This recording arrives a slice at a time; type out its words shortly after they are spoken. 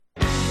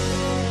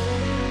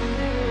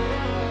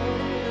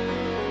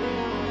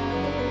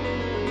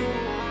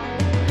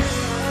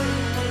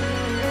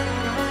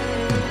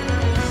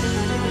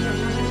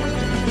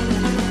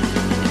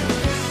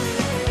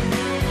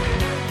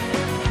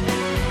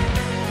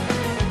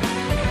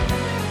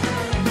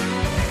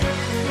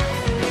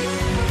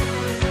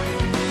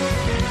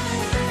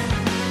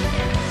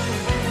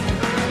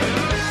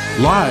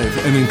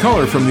Live and in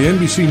color from the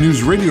NBC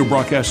News radio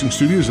broadcasting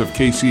studios of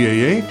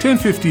KCAA,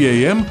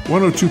 1050 AM,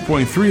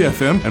 102.3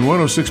 FM, and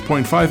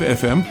 106.5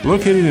 FM,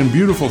 located in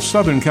beautiful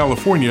Southern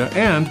California,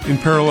 and in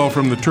parallel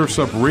from the Turfs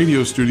Up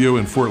radio studio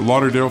in Fort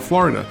Lauderdale,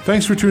 Florida.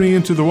 Thanks for tuning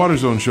in to the Water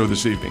Zone show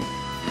this evening.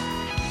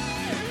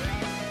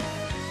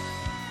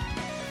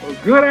 Well,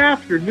 good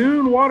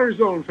afternoon, Water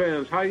Zone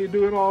fans. How you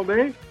doing all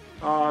day?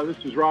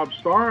 This is Rob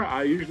Starr.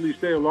 I usually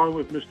stay along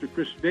with Mr.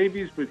 Chris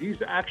Davies, but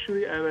he's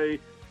actually at a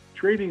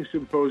training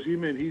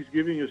symposium, and he's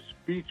giving a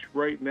speech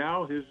right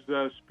now. His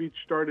speech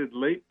started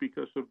late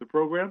because of the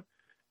program,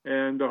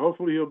 and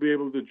hopefully he'll be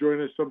able to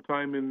join us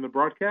sometime in the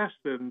broadcast.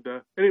 And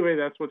anyway,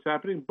 that's what's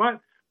happening.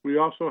 But we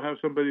also have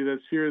somebody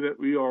that's here that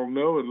we all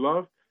know and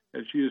love,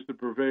 and she is the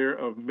purveyor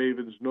of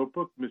Maven's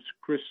Notebook, Miss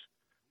Chris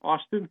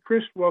Austin.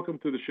 Chris, welcome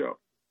to the show.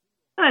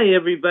 Hi,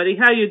 everybody.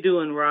 How you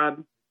doing,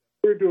 Rob?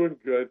 We're doing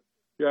good.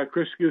 Yeah,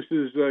 Chris gives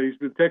he's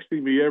been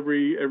texting me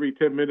every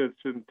 10 minutes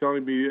and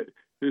telling me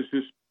his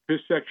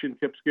section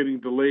keeps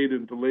getting delayed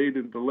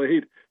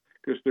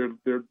because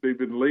they've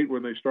been late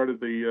when they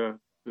started the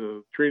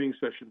training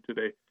session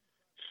today,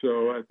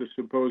 so at the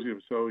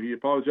symposium. So he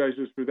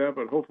apologizes for that,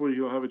 but hopefully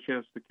he'll have a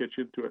chance to catch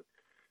into it.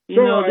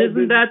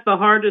 Isn't that the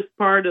hardest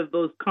part of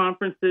those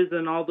conferences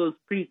and all those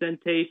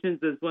presentations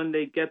is when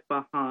they get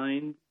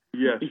behind?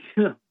 Yes.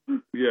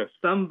 Yes.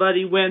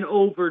 Somebody went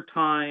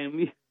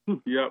overtime.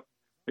 Yep.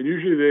 And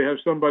usually they have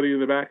somebody in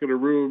the back of the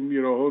room,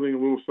 holding a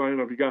little sign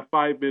up. You got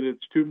 5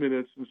 minutes, 2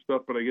 minutes and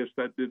stuff, but I guess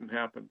that didn't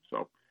happen.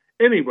 So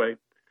anyway,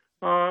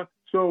 so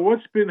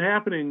what's been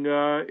happening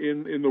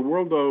in the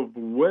world of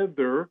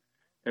weather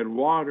and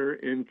water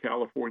in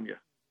California?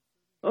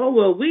 Oh,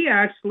 well, we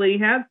actually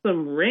had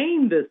some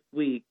rain this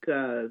week,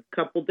 a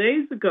couple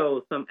days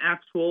ago, some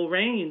actual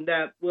rain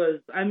that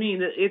was,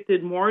 it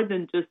did more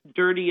than just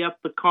dirty up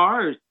the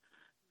cars.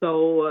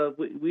 So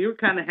we were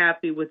kind of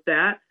happy with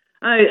that.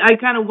 I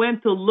kind of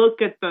went to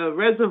look at the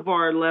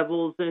reservoir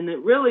levels, and it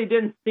really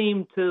didn't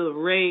seem to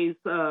raise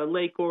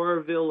Lake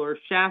Oroville or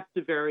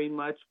Shasta very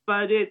much,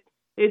 but it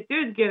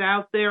did get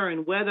out there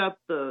and wet up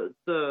the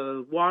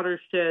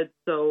watershed.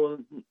 So,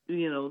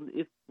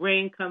 if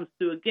rain comes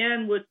through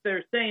again, which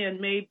they're saying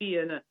maybe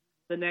in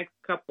the next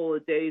couple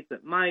of days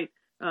it might,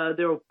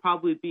 there will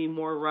probably be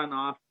more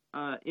runoff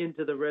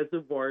into the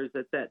reservoirs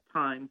at that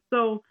time.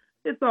 So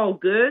it's all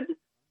good.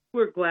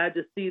 We're glad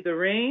to see the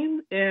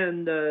rain,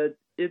 and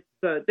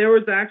there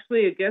was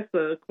actually, I guess,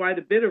 quite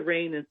a bit of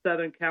rain in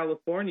Southern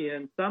California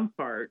in some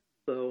parts.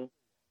 So,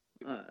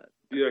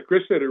 yeah,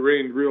 Chris said it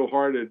rained real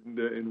hard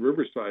in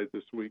Riverside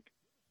this week.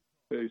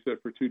 He said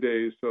for 2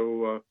 days.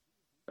 So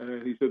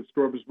he said the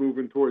storm is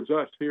moving towards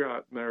us here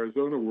out in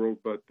Arizona world,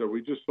 but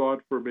we just saw it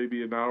for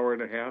maybe an hour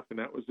and a half, and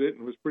that was it,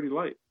 and it was pretty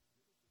light.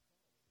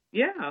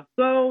 Yeah.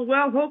 So,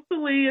 well,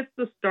 hopefully it's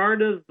the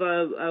start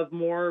of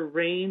more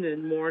rain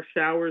and more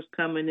showers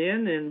coming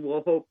in, and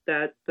we'll hope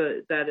that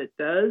it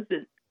does.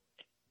 And,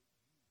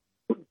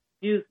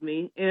 excuse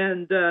me.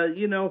 And,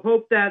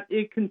 hope that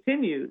it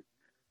continues.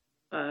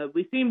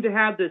 We seem to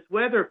have this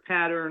weather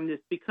pattern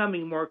that's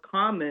becoming more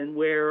common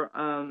where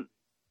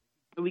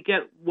we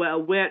get a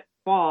wet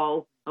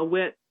fall, a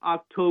wet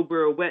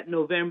October, a wet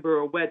November,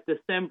 a wet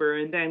December,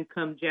 and then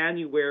come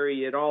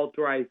January, it all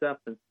dries up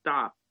and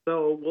stops.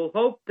 So we'll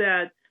hope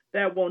that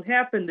won't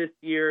happen this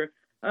year.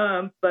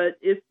 But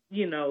if,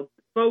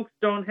 folks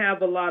don't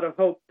have a lot of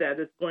hope that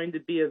it's going to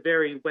be a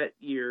very wet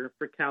year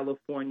for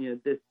California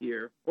this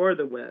year or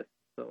the West.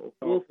 So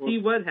we'll see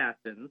what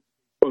happens.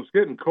 Well, it's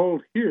getting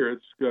cold here.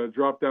 It's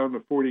dropped down to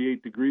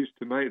 48 degrees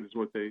tonight is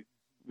what they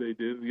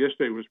did.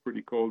 Yesterday was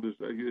pretty cold. Is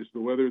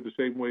the weather the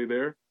same way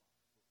there?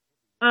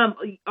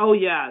 Oh,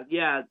 yeah.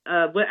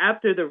 But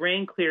after the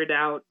rain cleared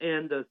out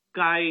and the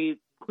sky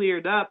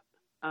cleared up,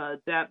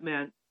 that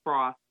meant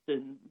frost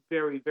and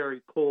very,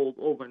 very cold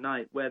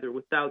overnight weather.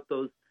 Without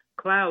those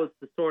clouds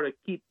to sort of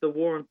keep the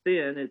warmth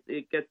in,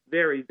 it gets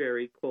very,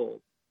 very cold.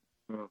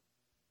 Well,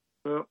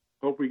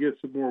 hope we get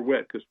some more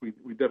wet because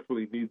we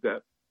definitely need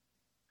that.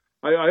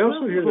 I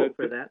also hear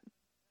that.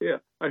 Yeah,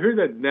 I heard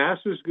that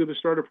NASA is going to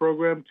start a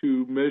program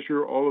to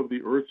measure all of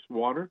the Earth's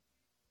water.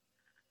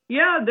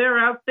 Yeah, they're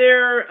out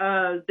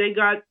there. They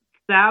got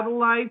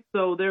satellites,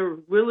 so they're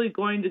really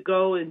going to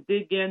go and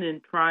dig in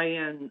and try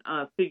and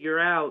figure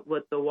out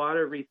what the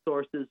water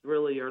resources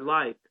really are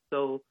like.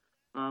 So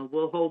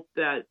we'll hope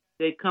that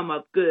they come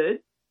up good.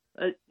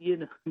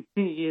 You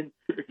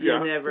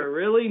never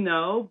really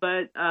know,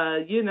 but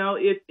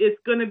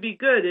it's going to be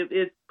good.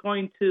 It's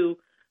going to,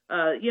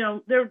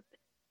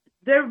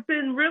 they've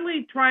been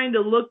really trying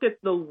to look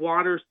at the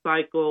water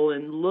cycle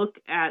and look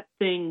at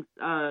things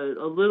a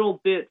little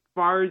bit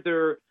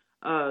farther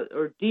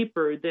or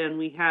deeper than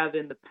we have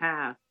in the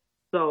past.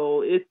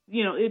 So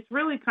it's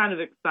really kind of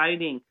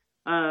exciting.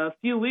 A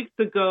few weeks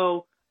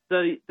ago,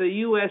 the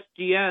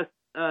USGS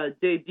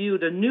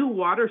debuted a new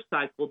water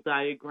cycle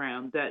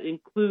diagram that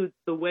includes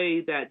the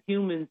way that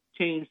humans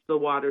change the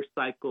water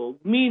cycle,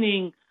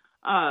 meaning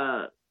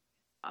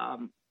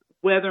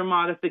weather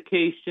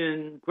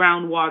modification,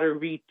 groundwater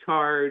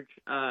recharge,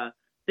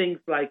 things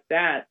like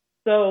that.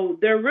 So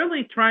they're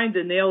really trying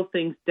to nail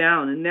things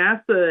down, and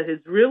NASA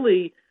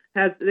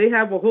they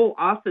have a whole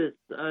office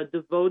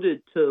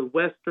devoted to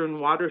Western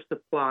water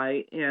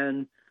supply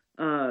and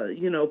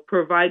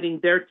providing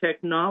their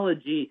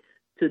technology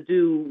to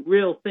do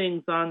real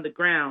things on the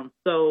ground.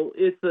 So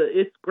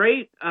it's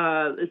great.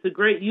 It's a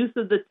great use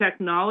of the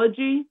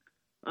technology,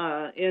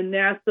 and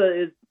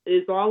NASA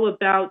is all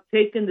about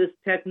taking this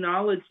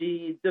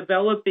technology,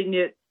 developing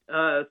it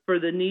for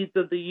the needs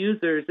of the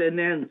users, and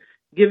then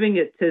giving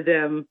it to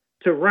them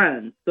to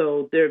run.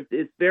 So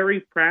it's very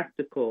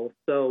practical.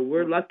 So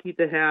we're lucky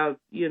to have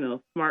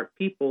smart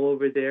people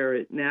over there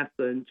at NASA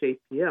and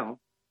JPL.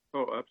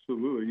 Oh,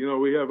 absolutely.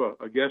 We have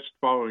a guest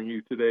following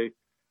you today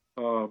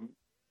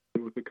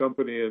with the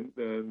company, and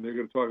they're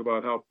going to talk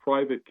about how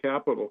private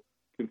capital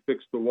can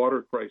fix the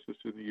water crisis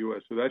in the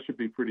U.S. So that should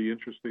be pretty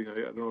interesting.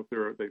 I don't know if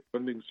they're a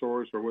funding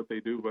source or what they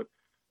do, but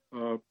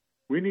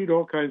we need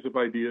all kinds of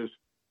ideas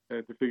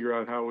to figure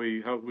out how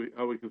we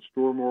can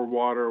store more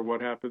water. What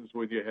happens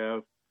when you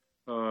have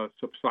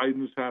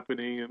subsidence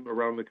happening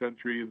around the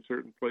country in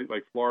certain places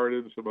like Florida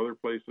and some other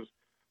places.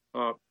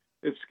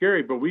 It's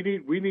scary, but we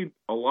need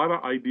a lot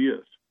of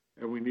ideas,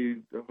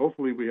 and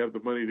hopefully we have the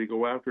money to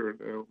go after it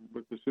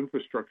with this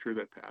infrastructure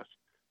that passed.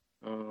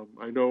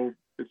 I know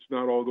it's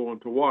not all going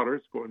to water;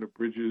 it's going to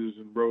bridges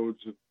and roads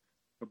and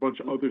a bunch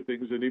of other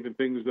things, and even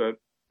things that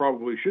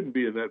probably shouldn't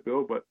be in that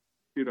bill. But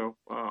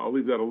I'll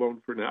leave that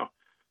alone for now.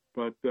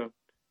 But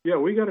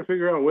we got to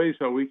figure out ways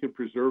how we can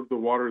preserve the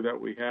water that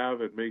we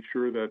have and make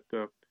sure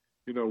that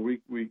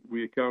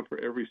we account for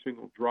every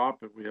single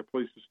drop, and we have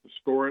places to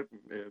store it,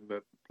 and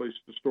that place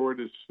to store it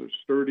is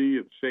sturdy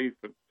and safe,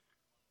 and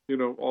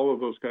all of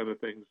those kind of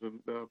things.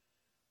 And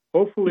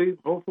hopefully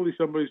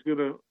somebody's going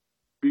to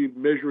be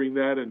measuring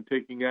that and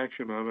taking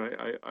action on it.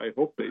 I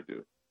hope they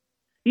do.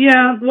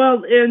 Yeah,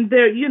 well, and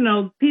there,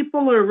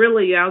 people are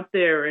really out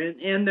there,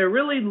 and they're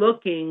really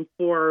looking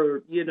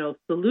for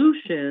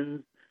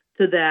solutions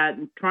to that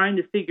and trying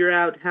to figure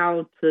out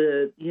how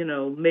to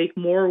make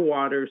more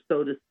water,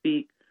 so to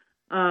speak.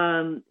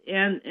 And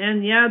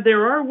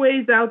there are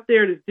ways out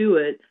there to do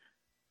it,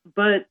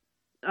 but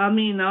I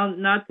mean,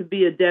 not to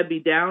be a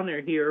Debbie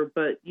Downer here,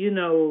 but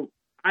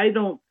I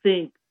don't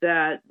think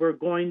that we're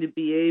going to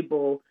be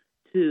able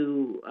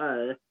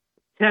to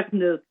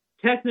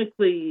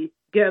technically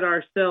get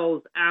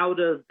ourselves out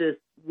of this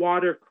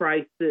water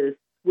crisis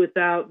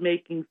without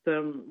making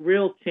some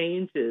real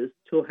changes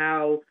to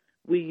how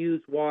we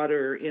use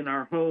water in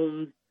our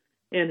homes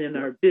and in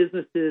our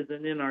businesses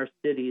and in our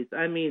cities.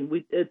 I mean,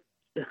 it's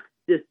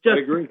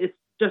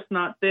just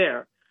not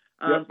there.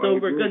 So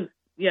we're going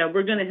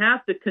to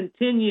have to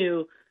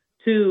continue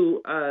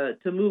to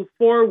move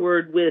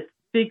forward with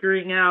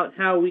figuring out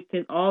how we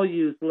can all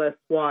use less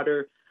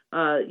water.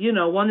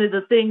 One of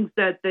the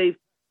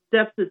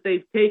steps that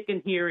they've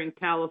taken here in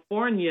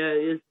California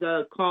is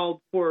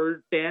called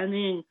for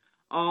banning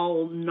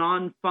all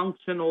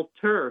non-functional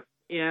turf,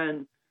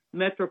 and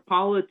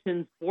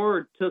Metropolitan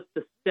Board took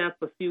the step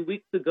a few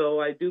weeks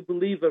ago, I do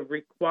believe, of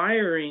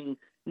requiring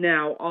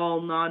now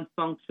all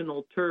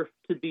non-functional turf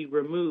to be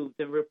removed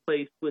and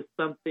replaced with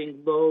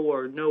something low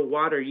or no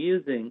water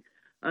using.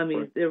 I mean,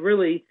 right. They're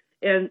really,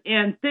 and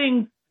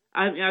things,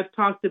 I've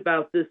talked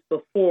about this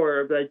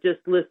before, but I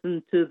just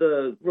listened to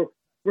the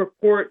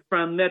report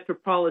from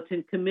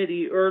Metropolitan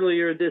Committee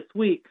earlier this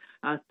week.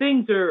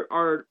 Things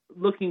are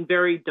looking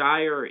very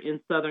dire in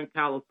Southern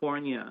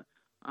California.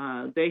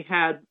 They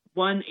had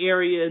one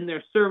area in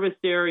their service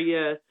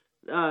area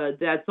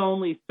that's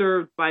only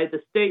served by the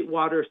state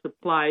water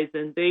supplies,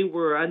 and they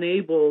were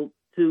unable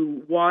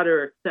to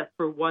water except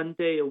for one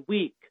day a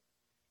week.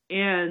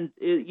 And,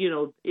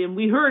 and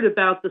we heard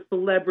about the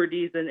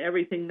celebrities and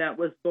everything that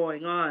was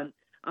going on.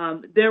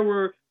 There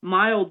were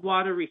mild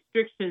water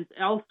restrictions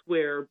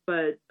elsewhere,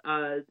 but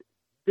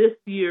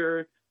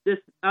this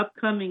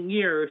upcoming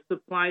year,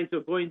 supplies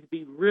are going to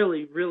be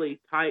really, really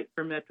tight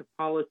for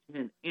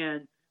Metropolitan,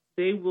 and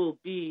they will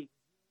be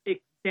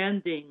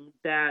extending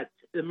that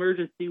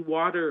emergency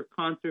water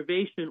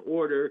conservation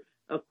order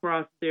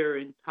across their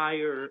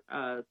entire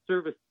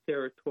service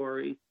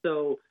territory.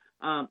 So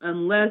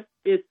unless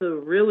it's a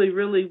really,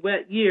 really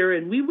wet year,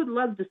 and we would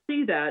love to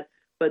see that,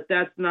 but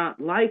that's not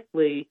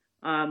likely,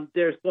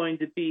 there's going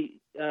to be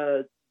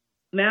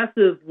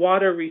massive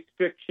water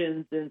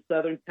restrictions in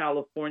Southern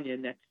California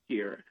next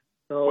year.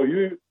 So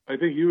you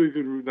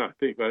even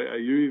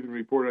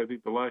reported, I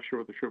think the last show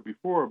or the show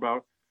before,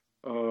 about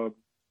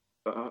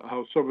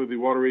how some of the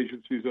water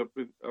agencies up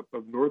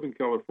Northern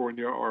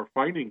California are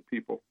fining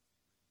people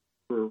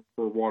for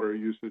water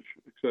usage,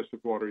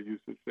 excessive water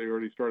usage. They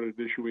already started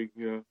issuing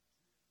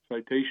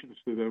citations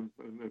to them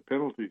and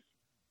penalties.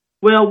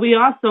 Well, we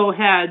also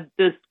had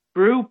this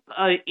group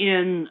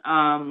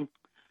on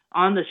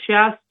the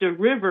Shasta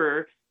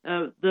River.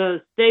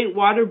 The State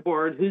Water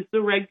Board, who's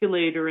the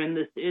regulator in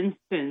this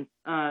instance,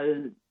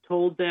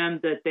 told them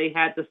that they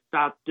had to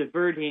stop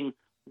diverting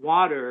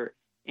water.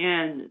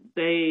 And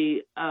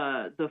the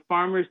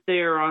farmers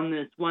there on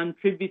this one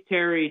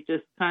tributary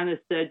just kind of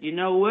said, you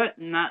know what,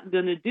 I'm not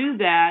going to do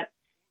that.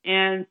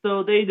 and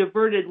so they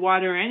diverted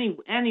water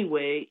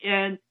anyway.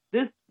 And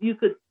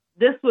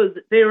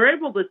they were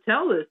able to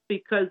tell this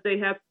because they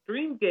have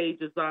stream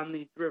gauges on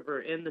these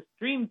rivers, and the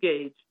stream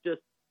gauge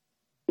just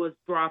was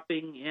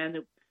dropping, and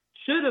it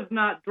should have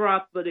not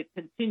dropped, but it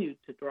continued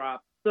to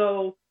drop.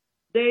 So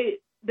they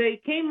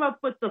came up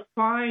with the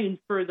fine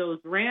for those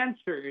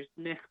ranchers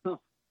now.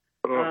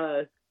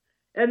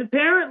 And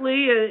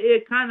apparently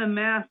it kind of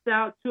massed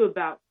out to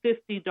about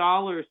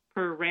 $50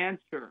 per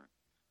rancher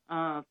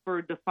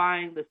for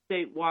defying the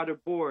State Water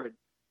Board,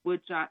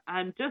 which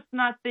I'm just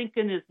not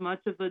thinking is much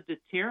of a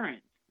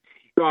deterrent.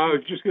 No, I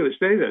was just going to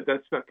say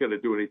that's not going to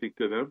do anything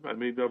to them. I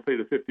mean, they'll pay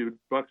the $50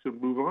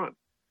 and move on.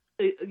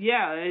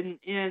 Yeah,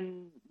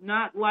 and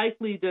not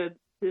likely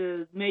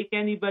to make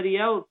anybody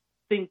else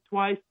think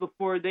twice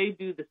before they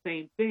do the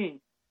same thing.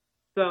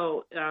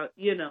 So,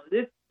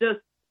 it's just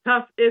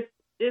tough. It's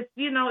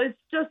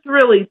just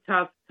really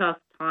tough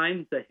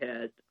times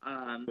ahead,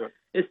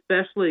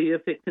 especially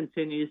if it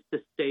continues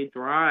to stay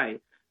dry.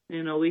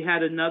 We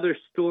had another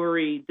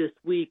story this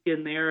week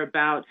in there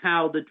about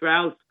how the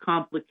drought's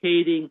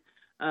complicating,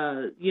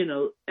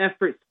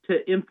 efforts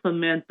to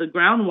implement the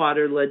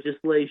groundwater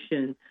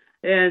legislation.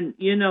 And,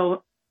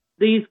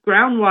 these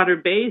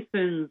groundwater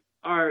basins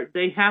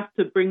they have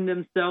to bring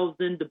themselves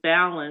into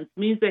balance,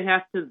 means they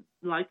have to,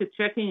 like a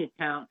checking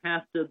account,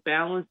 have to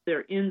balance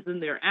their ins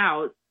and their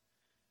outs.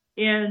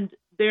 And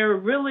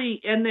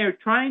they're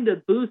trying to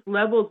boost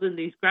levels in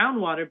these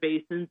groundwater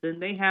basins,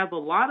 and they have a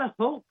lot of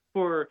hope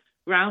for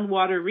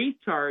groundwater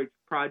recharge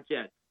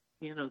projects.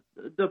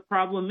 The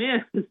problem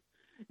is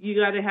you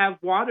got to have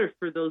water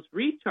for those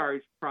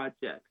recharge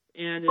projects.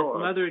 And if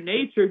Mother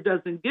Nature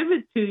doesn't give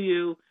it to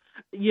you,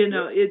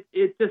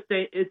 it's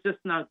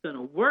just not going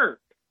to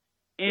work.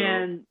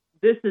 And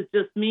this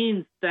just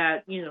means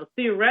that,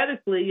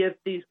 theoretically, if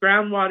these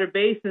groundwater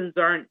basins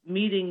aren't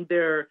meeting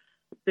their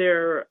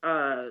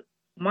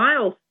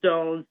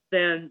milestones,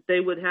 then they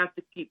would have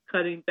to keep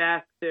cutting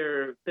back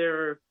their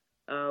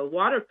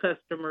water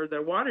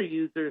their water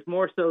users,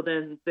 more so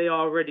than they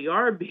already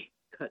are being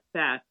cut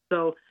back.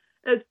 So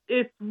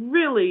it's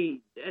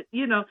really,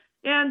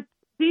 and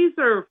these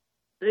are,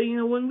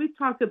 when we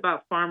talk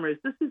about farmers,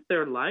 this is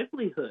their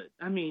livelihood.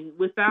 I mean,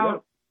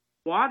 without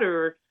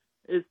water,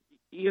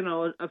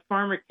 a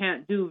farmer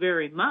can't do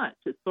very much.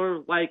 It's sort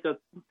of like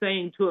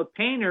saying to a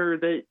painter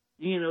that,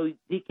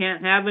 he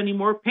can't have any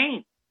more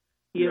paint,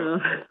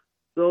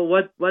 So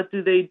what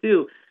do they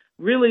do?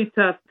 Really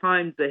tough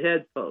times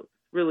ahead, folks.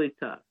 Really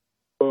tough.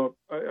 Well,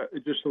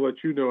 just to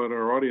let you know and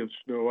our audience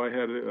know, I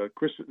had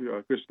Chris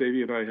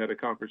Davey and I had a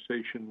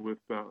conversation with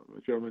a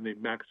gentleman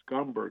named Max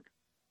Gomberg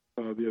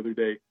the other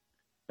day,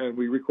 and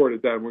we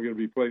recorded that, and we're going to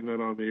be playing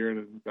that on the air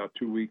in about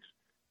 2 weeks.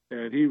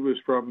 And he was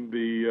from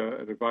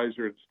an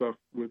advisor and stuff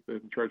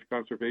in charge of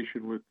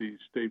conservation with the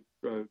State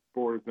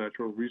Board of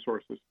Natural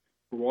Resources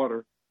for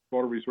Water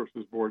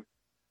Resources Board.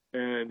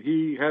 And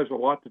he has a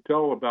lot to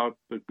tell about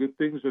the good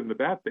things and the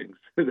bad things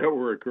that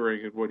were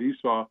occurring and what he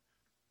saw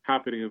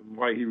happening and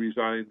why he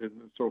resigned and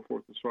so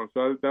forth and so on.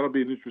 So that'll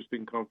be an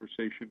interesting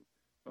conversation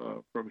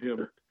from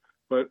him.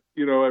 But,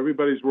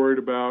 everybody's worried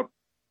about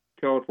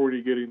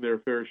California getting their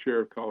fair share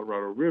of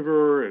Colorado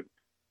River and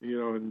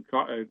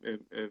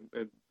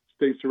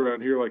states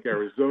around here like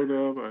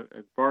Arizona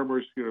and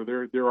farmers,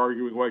 they're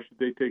arguing why should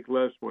they take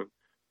less when,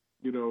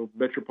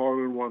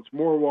 Metropolitan wants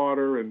more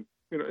water, and,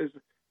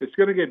 it's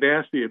going to get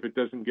nasty if it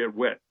doesn't get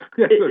wet.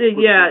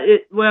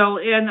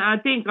 And I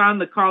think on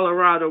the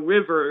Colorado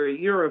River,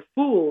 you're a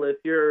fool if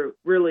you're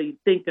really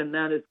thinking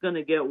that it's going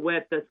to get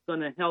wet. That's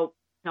going to help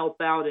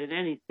out in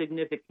any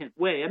significant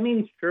way. I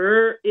mean,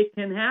 sure, it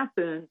can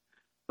happen,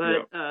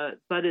 but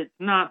it's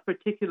not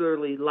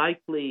particularly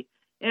likely.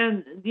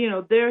 And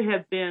there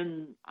have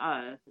been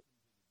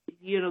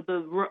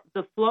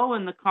the flow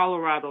in the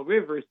Colorado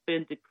River has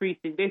been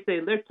decreasing. They say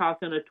they're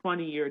talking a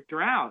 20-year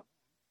drought.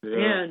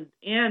 Yeah.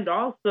 And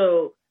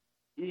also,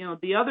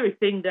 the other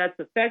thing that's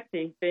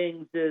affecting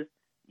things is,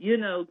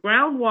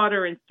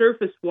 groundwater and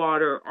surface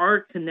water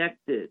are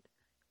connected.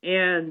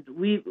 And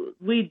we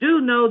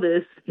do know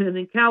this, and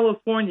in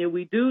California,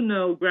 we do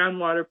know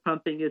groundwater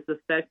pumping is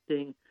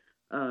affecting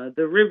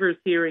the rivers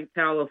here in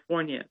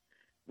California.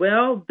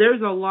 Well,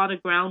 there's a lot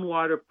of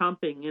groundwater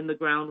pumping in the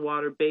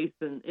groundwater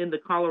basin, in the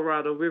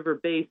Colorado River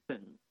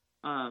basin,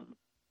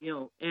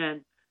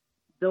 and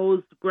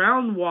those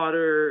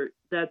groundwater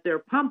that they're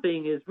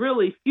pumping is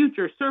really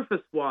future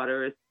surface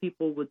water, as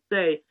people would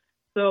say.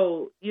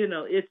 So,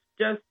 it's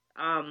just,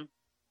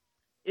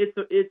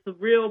 it's a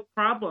real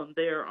problem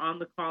there on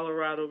the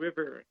Colorado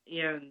River,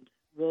 and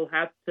we'll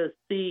have to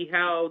see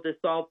how this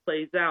all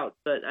plays out.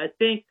 But I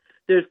think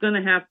there's going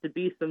to have to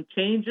be some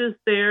changes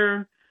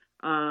there.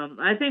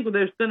 I think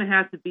there's going to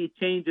have to be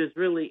changes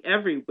really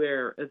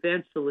everywhere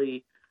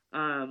eventually.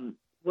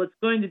 What's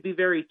going to be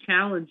very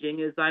challenging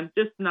is I'm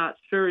just not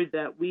sure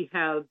that we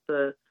have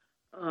the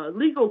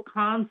legal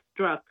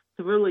constructs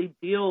to really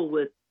deal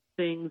with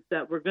things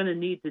that we're going to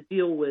need to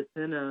deal with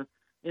in an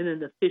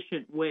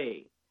efficient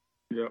way.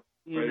 Yeah,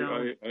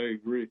 I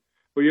agree.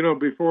 Well,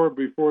 before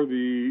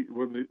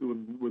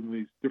when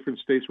these different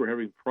states were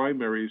having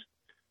primaries,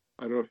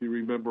 I don't know if you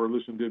remember or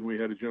listened in. We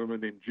had a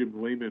gentleman named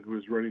Jim Lehman who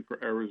was running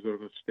for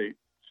Arizona State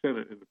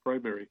Senate in the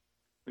primary,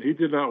 and he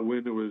did not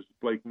win. It was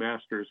Blake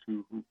Masters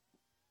who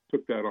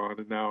took that on,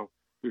 and now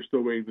they're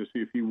still waiting to see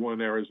if he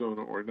won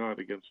Arizona or not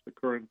against the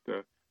current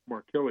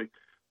Mark Kelly.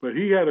 But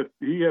he had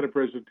a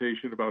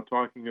presentation about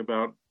talking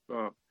about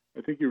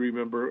I think you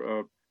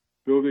remember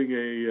building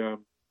a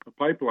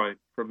pipeline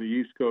from the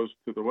East Coast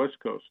to the West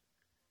Coast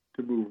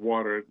to move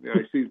water. And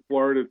I see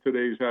Florida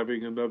today is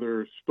having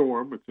another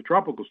storm. It's a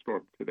tropical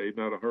storm today,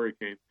 not a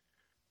hurricane.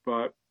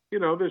 But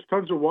there's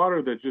tons of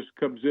water that just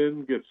comes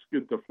in, gets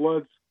into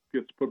floods,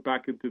 gets put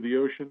back into the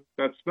ocean.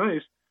 That's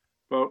nice.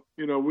 But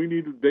we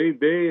need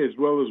they as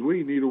well as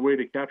we need a way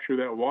to capture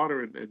that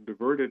water and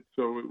divert it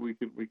so we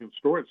can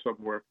store it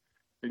somewhere.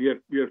 And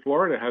yet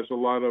Florida has a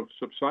lot of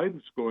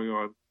subsidence going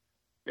on,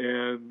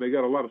 and they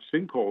got a lot of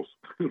sinkholes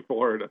in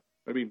Florida.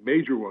 I mean,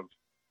 major ones.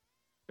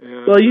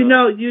 And, well, you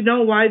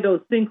know why those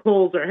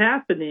sinkholes are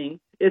happening.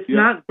 It's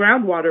not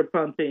groundwater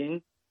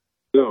pumping.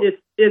 No.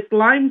 It's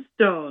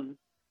limestone.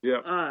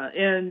 Yeah.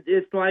 And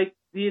it's like,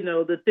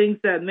 the things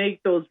that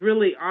make those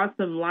really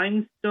awesome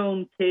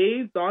limestone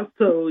caves.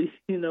 Also,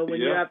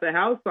 when you have the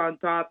house on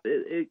top,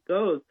 it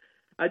goes.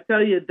 I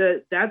tell you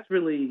that's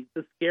really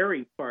the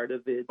scary part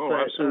of it. Oh,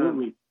 but,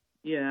 absolutely.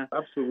 Yeah.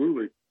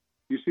 Absolutely.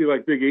 You see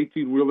like big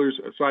 18-wheelers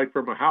aside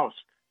from a house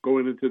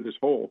going into this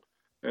hole.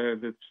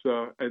 And it's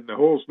and the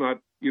hole's not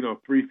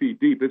 3 feet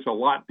deep. It's a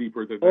lot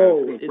deeper than that.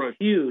 Oh, it's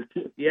huge.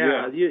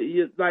 Yeah.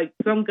 You like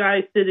some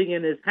guy sitting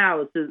in his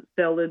house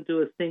fell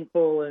into a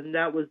sinkhole, and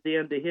that was the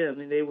end of him.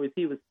 And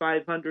he was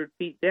 500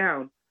 feet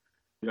down.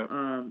 Yeah.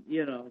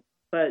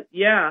 But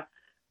yeah,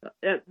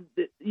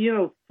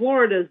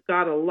 Florida's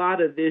got a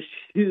lot of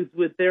issues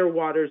with their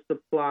water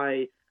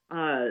supply.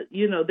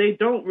 They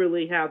don't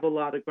really have a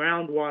lot of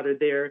groundwater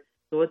there.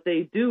 So what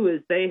they do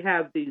is they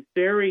have these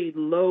very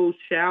low,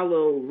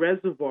 shallow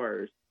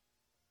reservoirs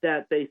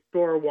that they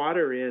store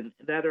water in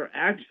that are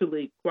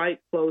actually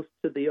quite close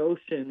to the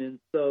ocean. And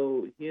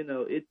so,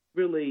 it's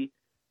really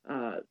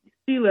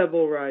sea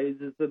level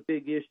rise is a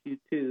big issue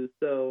too.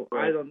 So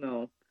right. I don't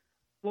know.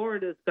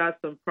 Florida's got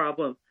some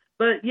problems.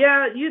 But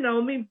yeah,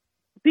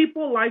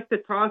 people like to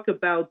talk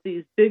about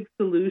these big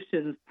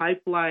solutions,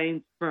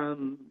 pipelines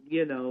from,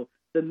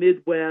 the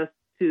Midwest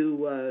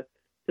to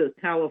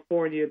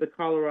California, the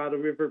Colorado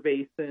River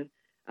Basin.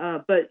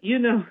 But,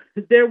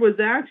 there was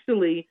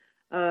actually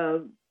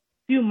a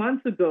few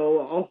months ago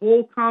a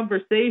whole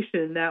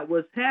conversation that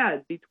was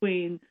had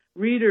between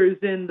readers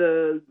in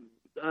the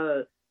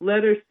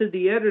letters to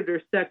the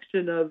editor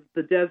section of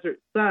the Desert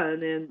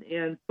Sun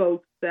and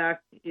folks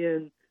back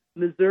in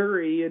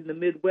Missouri in the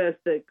Midwest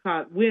that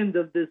caught wind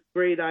of this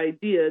great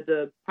idea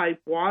to pipe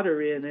water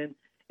in.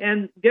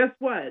 And guess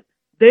what?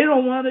 They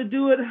don't want to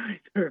do it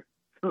either.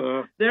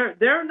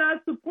 They're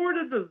not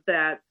supportive of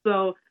that.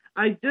 So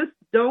I just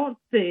don't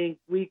think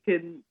we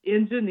can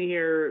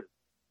engineer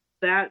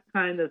that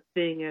kind of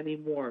thing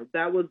anymore.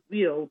 That was,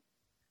 we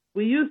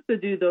used to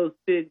do those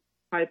big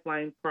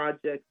pipeline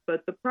projects,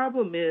 but the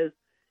problem is,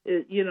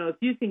 if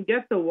you can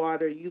get the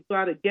water, you've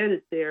got to get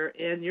it there,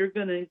 and you're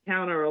going to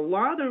encounter a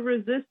lot of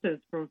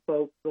resistance from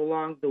folks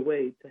along the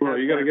way.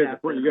 You got to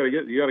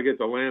get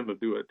the land to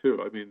do it too.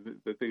 I mean,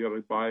 that they got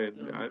to buy,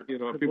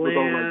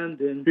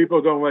 and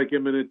people don't like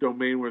eminent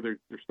domain where their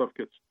stuff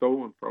gets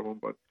stolen from them.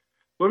 But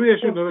let me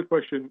ask you another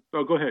question.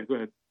 Oh, go ahead.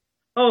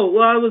 Oh,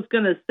 well, I was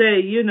going to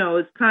say,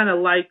 it's kind of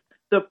like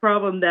the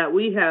problem that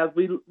we have.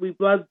 We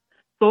love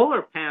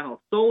solar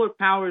panels. Solar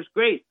power is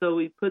great, so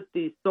we put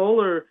these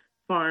solar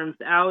farms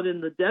out in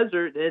the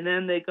desert, and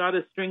then they got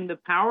to string the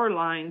power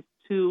lines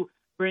to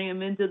bring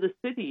them into the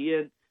city.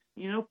 And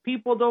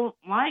people don't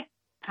like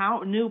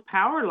new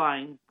power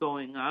lines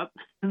going up,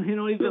 and they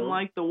don't even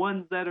like the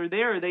ones that are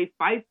there. They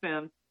fight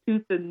them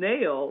tooth and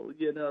nail.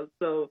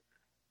 So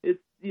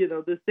it's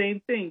the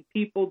same thing.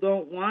 People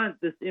don't want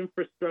this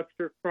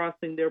infrastructure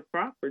crossing their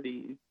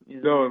property.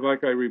 No, and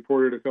like I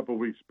reported a couple of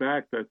weeks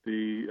back that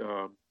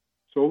the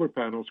solar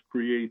panels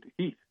create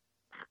heat.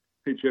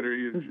 They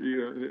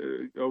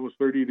generate almost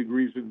 30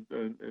 degrees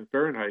in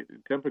Fahrenheit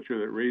in temperature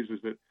that raises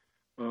it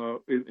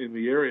in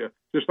the area.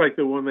 Just like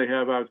the one they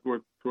have out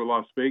to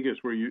Las Vegas,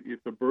 where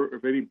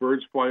if any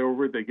birds fly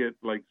over it, they get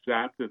like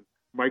zapped and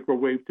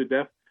microwaved to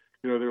death.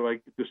 They're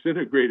like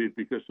disintegrated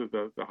because of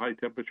the high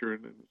temperature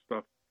and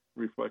stuff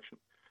reflection.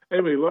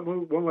 Anyway,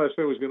 one last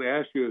thing I was going to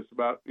ask you is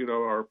about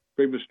our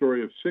famous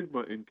story of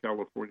Sigma in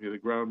California, the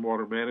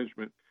groundwater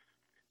management.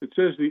 It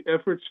says the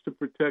efforts to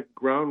protect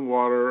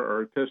groundwater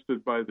are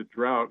tested by the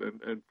drought,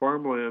 and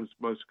farmlands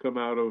must come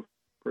out of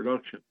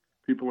production.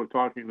 People are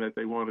talking that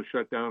they want to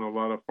shut down a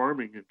lot of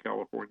farming in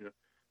California,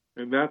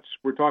 and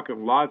we're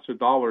talking lots of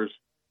dollars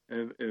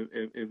in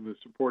the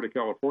support of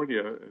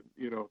California.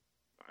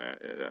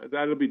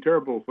 That'll be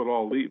terrible if it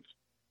all leaves,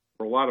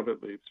 or a lot of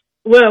it leaves.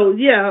 Well,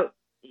 yeah,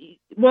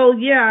 Well,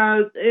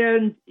 yeah,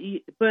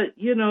 but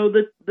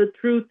the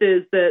truth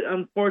is that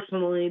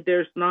unfortunately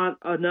there's not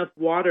enough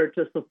water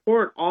to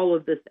support all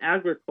of this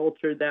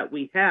agriculture that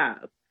we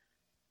have.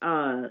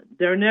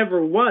 There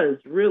never was,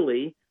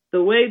 really.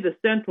 The way the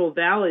Central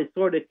Valley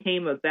sort of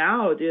came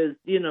about is,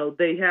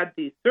 they had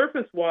these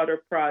surface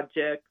water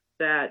projects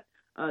that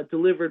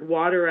delivered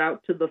water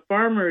out to the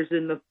farmers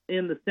in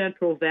the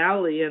Central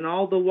Valley, and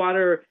all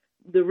the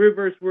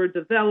rivers were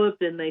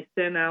developed, and they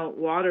sent out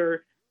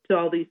water to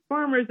all these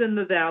farmers in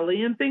the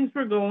valley, and things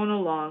were going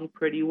along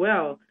pretty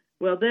well.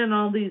 Well, then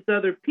all these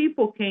other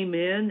people came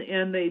in,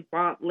 and they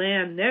bought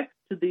land next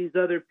to these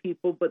other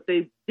people, but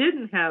they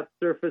didn't have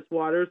surface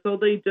water, so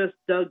they just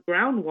dug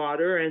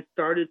groundwater and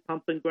started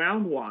pumping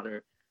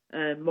groundwater.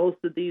 And most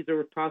of these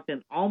are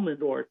talking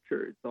almond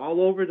orchards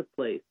all over the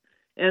place.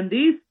 And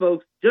these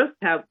folks just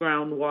have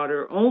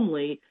groundwater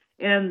only.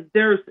 And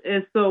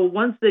so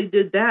once they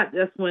did that,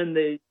 that's when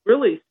they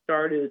really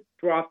started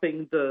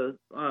dropping the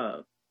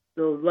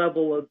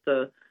level of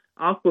the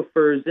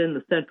aquifers in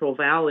the Central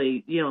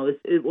Valley.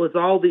 It was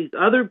all these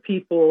other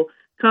people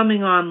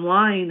coming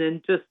online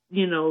and just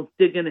digging a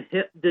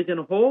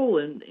hole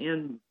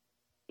and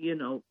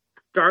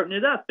starting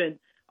it up. And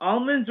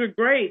almonds are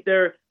great.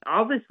 They're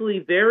obviously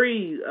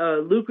very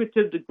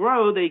lucrative to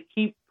grow. They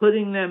keep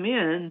putting them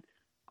in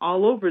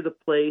all over the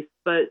place.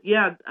 But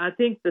yeah, I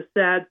think the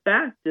sad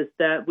fact is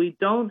that we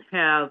don't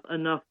have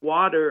enough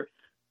water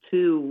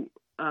to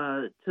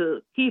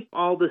keep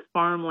all this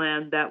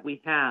farmland that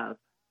we have.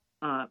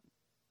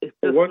 It's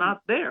just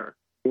not there.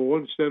 Well,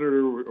 one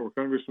senator or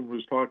congressman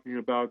was talking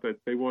about that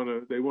they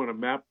want to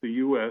map the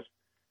U.S.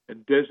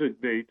 and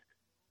designate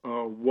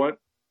what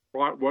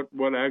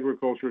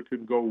agriculture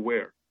can go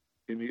where,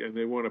 and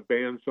they want to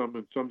ban some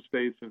in some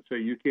states and say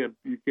you can't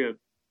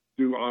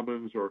do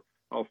almonds or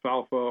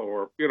alfalfa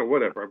or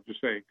whatever. I'm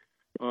just saying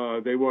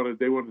they want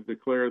to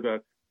declare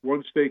that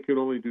one state can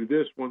only do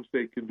this, one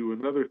state can do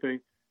another thing.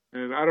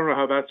 And I don't know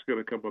how that's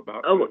going to come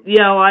about. Oh,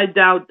 yeah, I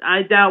doubt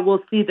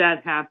we'll see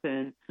that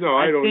happen. No,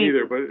 I don't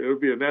either, but it'll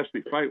be a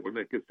nasty fight when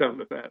it gets down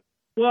to that.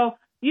 Well,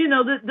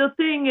 the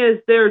thing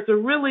is there's a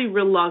really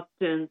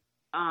reluctance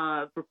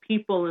for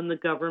people in the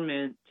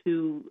government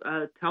to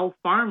tell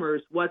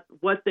farmers what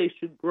they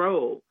should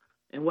grow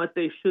and what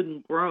they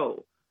shouldn't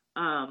grow.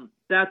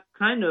 That's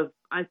kind of,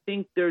 I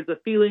think there's a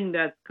feeling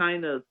that's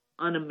kind of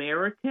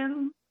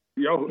un-American.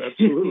 Yeah,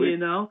 absolutely.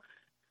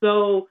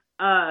 So,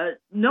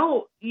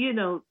 no,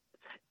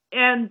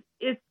 and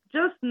it's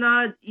just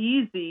not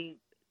easy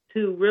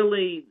to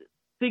really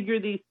figure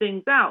these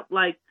things out.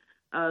 Like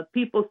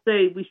people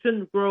say we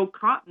shouldn't grow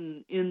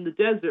cotton in the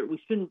desert. We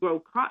shouldn't grow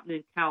cotton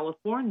in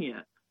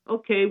California.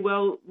 Okay,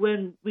 well,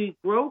 when we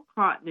grow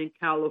cotton in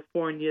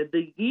California,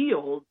 the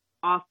yields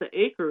off the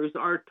acres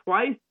are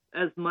twice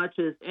as much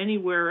as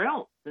anywhere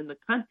else in the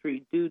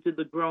country due to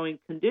the growing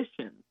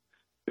conditions.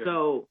 Yeah.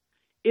 So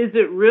is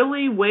it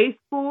really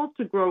wasteful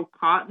to grow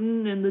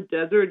cotton in the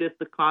desert if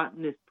the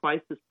cotton is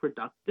twice as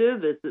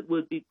productive as it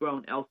would be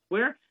grown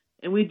elsewhere?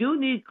 And we do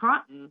need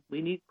cotton.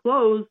 We need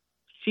clothes,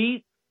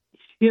 sheets,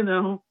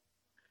 Well,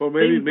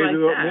 maybe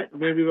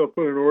they'll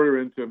put an order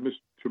into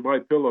My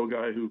Pillow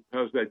guy who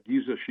has that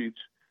Giza sheets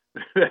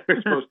that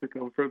are supposed to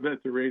come from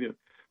Mediterranean.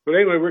 But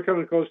anyway, we're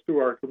coming close to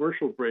our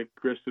commercial break,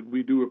 Chris, and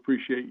we do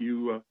appreciate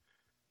you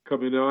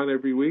coming on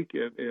every week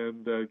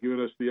and giving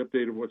us the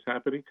update of what's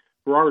happening.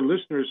 For our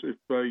listeners, if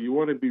you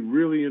want to be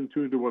really in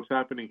tune to what's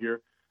happening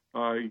here,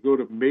 you go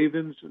to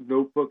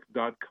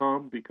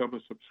mavensnotebook.com, become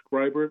a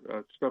subscriber.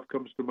 Stuff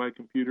comes to my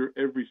computer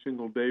every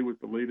single day with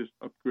the latest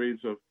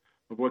upgrades of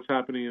what's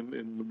happening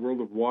in the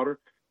world of water.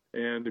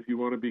 And if you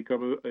want to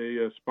become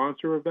a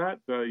sponsor of that,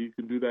 you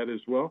can do that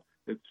as well.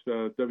 It's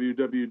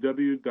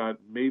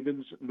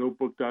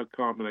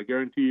www.mavensnotebook.com. And I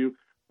guarantee you,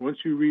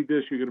 once you read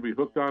this, you're going to be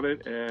hooked on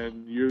it,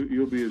 and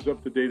you'll be as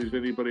up to date as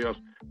anybody else.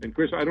 And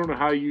Chris, I don't know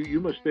how you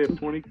must stay up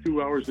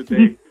 22 hours a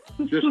day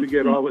just to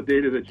get all the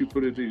data that you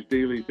put in these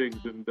daily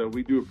things, and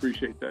we do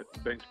appreciate that.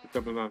 Thanks for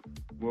coming on.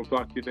 We'll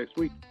talk to you next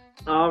week.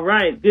 All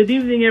right. Good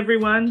evening,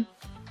 everyone.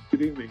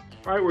 Good evening.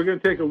 All right, we're going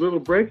to take a little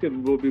break,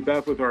 and we'll be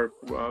back with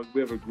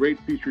we have a great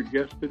featured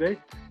guest today,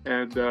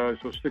 and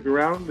so stick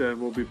around,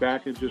 and we'll be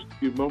back in just a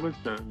few moments,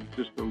 and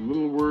just a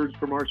little words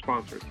from our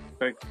sponsors.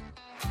 Thanks.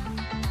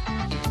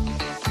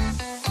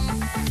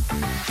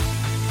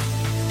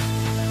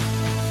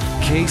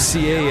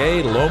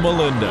 KCAA Loma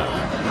Linda.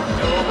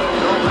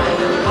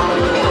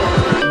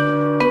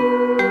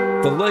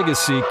 The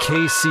Legacy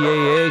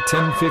KCAA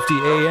 1050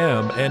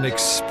 AM and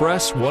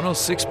Express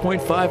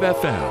 106.5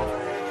 FM.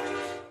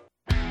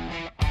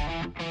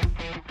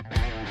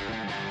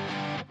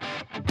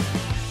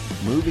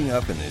 Moving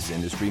up in this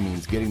industry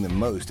means getting the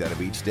most out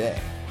of each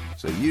day,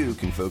 so you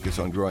can focus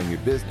on growing your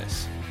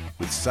business.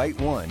 With Site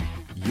One,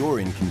 you're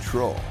in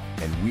control,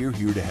 and we're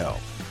here to help.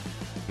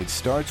 It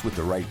starts with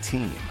the right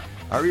team.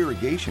 Our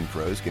irrigation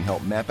pros can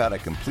help map out a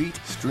complete,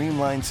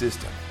 streamlined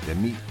system that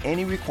meet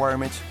any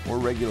requirements or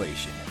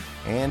regulation.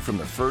 And from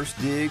the first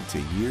dig to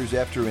years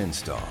after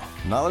install,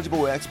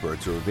 knowledgeable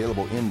experts are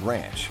available in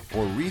branch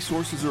or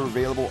resources are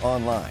available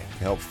online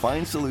to help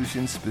find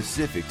solutions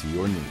specific to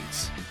your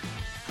needs.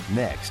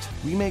 Next,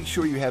 we make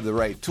sure you have the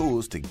right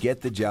tools to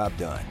get the job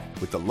done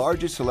with the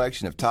largest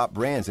selection of top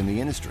brands in the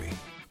industry,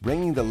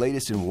 bringing the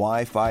latest in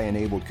Wi-Fi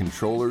enabled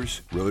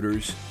controllers,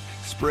 rotors,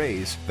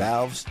 sprays,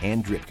 valves,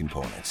 and drip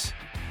components.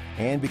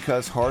 And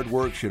because hard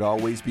work should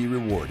always be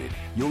rewarded,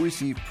 you'll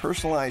receive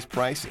personalized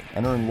pricing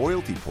and earn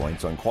loyalty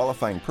points on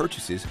qualifying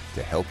purchases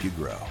to help you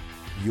grow.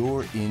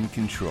 You're in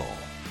control.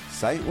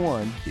 Site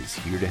One is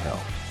here to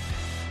help.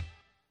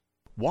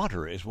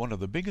 Water is one of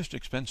the biggest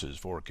expenses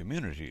for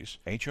communities,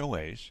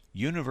 HOAs,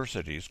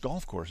 universities,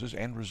 golf courses,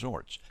 and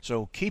resorts.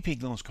 So keeping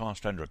those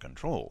costs under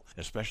control,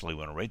 especially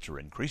when rates are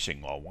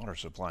increasing while water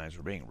supplies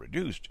are being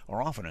reduced,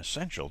 are often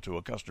essential to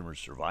a customer's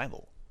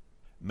survival.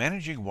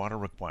 Managing water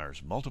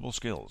requires multiple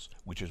skills,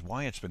 which is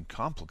why it's been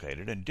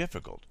complicated and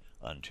difficult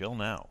until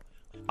now.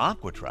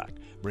 AquaTrack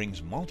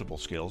brings multiple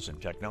skills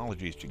and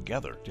technologies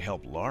together to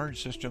help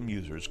large system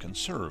users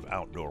conserve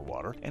outdoor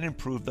water and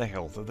improve the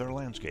health of their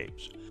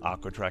landscapes.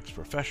 AquaTrack's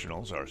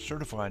professionals are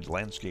certified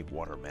landscape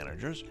water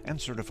managers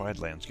and certified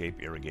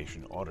landscape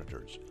irrigation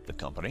auditors. The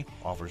company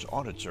offers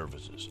audit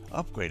services,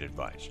 upgrade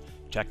advice,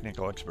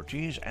 technical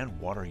expertise, and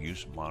water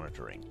use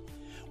monitoring.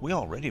 We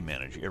already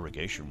manage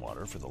irrigation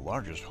water for the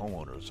largest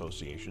homeowner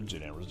associations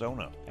in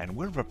Arizona, and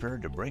we're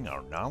prepared to bring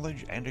our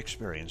knowledge and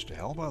experience to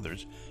help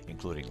others,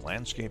 including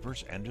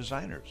landscapers and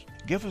designers.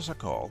 Give us a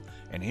call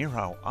and hear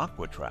how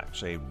AquaTrack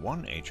saved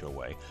one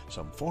HOA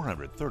some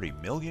 430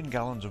 million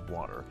gallons of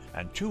water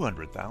and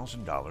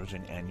 $200,000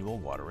 in annual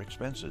water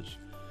expenses.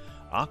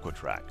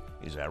 AquaTrack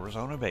is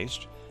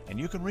Arizona-based, and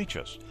you can reach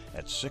us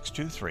at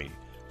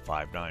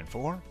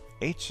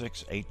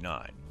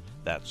 623-594-8689.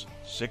 That's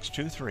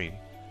 623-594-8689.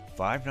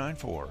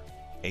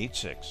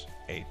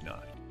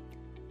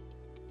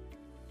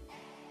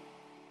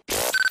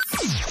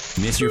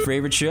 Miss your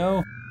favorite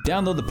show?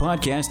 Download the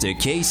podcast at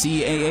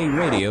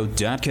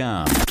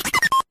kcaaradio.com.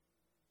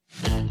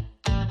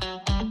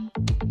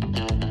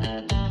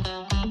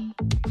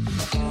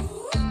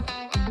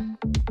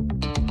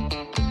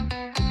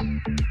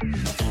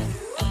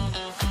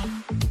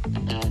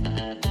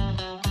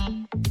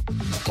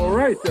 All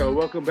right,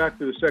 welcome back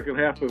to the second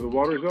half of the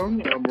Water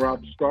Zone. I'm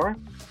Rob Starr.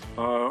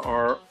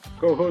 Our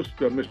co-host,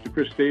 Mr.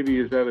 Chris Davey,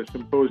 is at a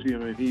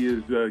symposium, and he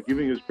is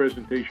giving his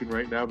presentation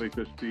right now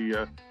because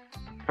the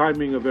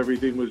timing of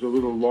everything was a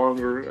little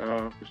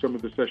longer for some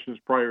of the sessions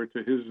prior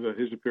to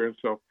his appearance.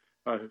 So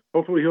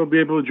hopefully he'll be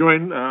able to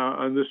join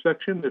on this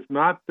section. If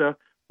not,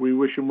 we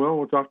wish him well.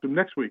 We'll talk to him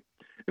next week.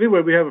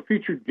 Anyway, we have a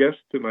featured guest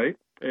tonight,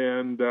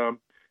 and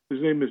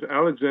his name is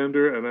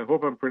Alexander, and I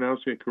hope I'm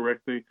pronouncing it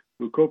correctly,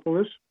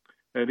 Loucopoulos.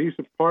 And he's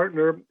a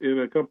partner in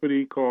a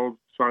company called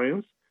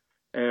Sciens.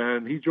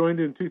 And he joined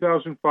in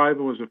 2005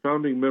 and was a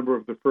founding member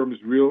of the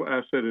firm's real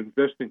asset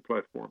investing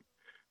platform.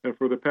 And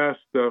for the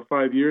past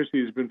 5 years,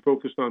 he's been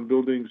focused on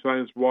building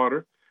Sciens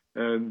Water.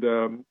 And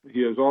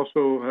he has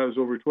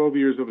over 12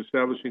 years of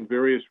establishing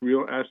various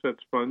real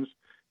assets funds,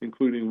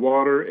 including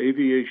water,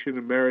 aviation,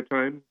 and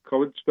maritime,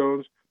 colored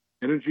stones,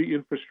 energy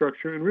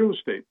infrastructure, and real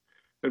estate.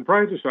 And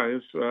prior to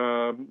Sciens,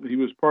 he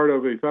was part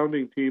of a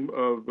founding team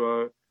of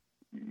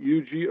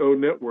UGO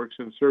Networks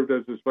and served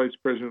as its vice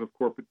president of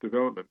corporate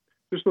development.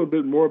 Just a little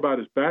bit more about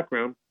his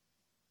background.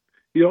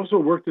 He also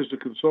worked as a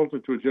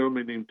consultant to a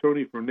gentleman named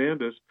Tony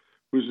Fernandez,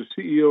 who is the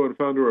CEO and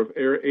founder of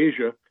Air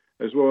Asia,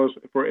 as well as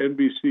for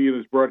NBC in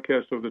his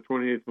broadcast of the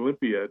 28th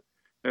Olympiad.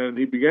 And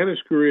he began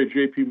his career at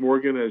J.P.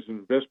 Morgan as an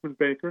investment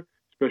banker,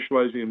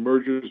 specializing in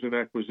mergers and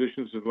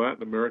acquisitions in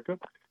Latin America.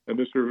 And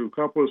Mr.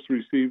 Loucopoulos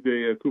received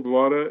a cum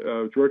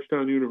laude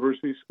Georgetown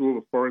University School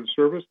of Foreign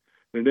Service,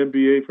 and an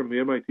MBA from the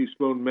MIT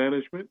Sloan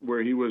Management,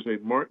 where he was a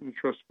Martin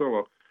Trust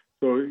Fellow.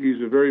 So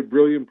he's a very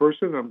brilliant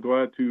person. I'm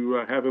glad to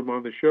have him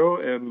on the show.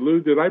 And Lou,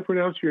 did I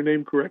pronounce your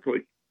name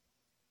correctly?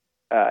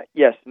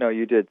 Yes, no,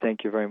 you did.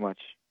 Thank you very much.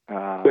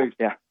 Thanks.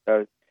 Yeah.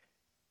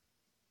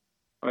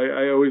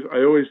 I always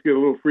get a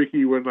little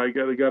freaky when I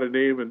got a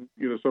name, and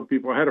some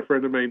people. I had a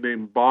friend of mine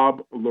named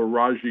Bob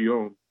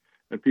Laragione,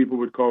 and people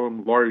would call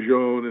him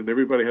Largione, and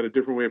everybody had a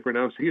different way of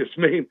pronouncing his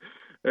name.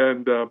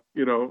 And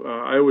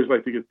I always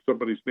like to get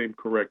somebody's name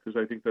correct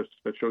because I think that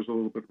shows a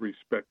little bit of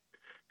respect.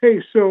 Hey,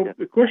 so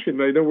the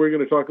question, I know we're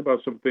going to talk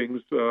about some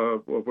things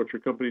of what your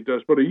company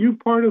does, but are you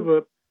part of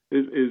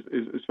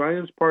is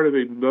Sciens part of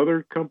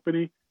another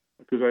company?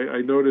 Because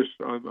I noticed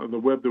on the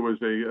web there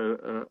was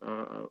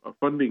a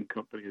funding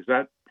company. Is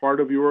that part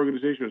of your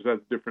organization, or is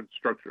that a different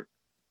structure?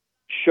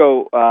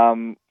 So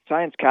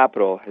Sciens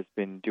Capital has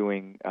been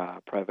doing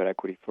private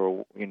equity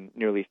for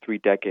nearly 3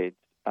 decades,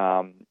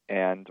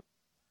 and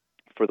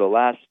for the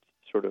last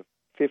sort of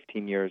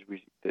 15 years,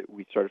 we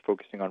started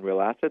focusing on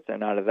real assets,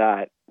 and out of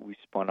that, we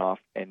spun off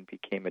and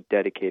became a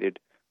dedicated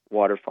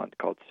water fund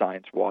called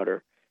Sciens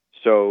Water.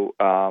 So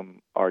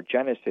our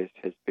genesis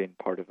has been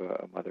part of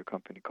a mother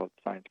company called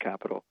Sciens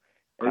Capital.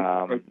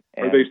 Are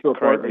they still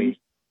part? I'm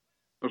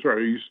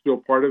sorry. Are you still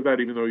part of that,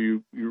 even though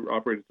you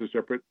operate as a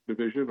separate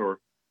division, or?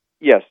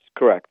 Yes,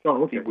 correct.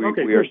 Oh, okay.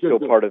 We are still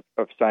part of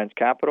Science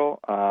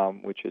Capital,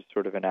 which is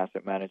sort of an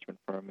asset management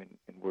firm,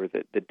 and we're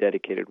the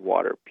dedicated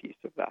water piece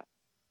of that.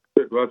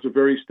 Well, it's a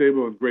very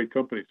stable and great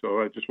company,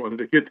 so I just wanted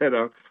to get that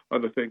out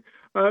on the thing.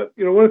 One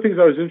of the things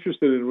I was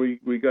interested in,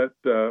 we got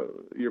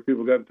your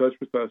people got in touch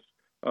with us.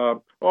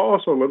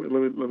 Also, let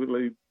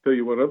me tell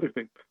you one other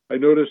thing. I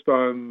noticed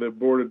on the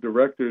board of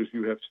directors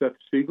you have Seth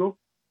Siegel.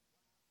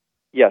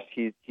 Yes,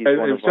 he's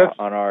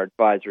on our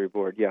advisory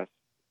board. Yes.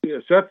 Yeah,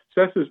 Seth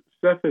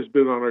has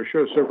been on our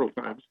show several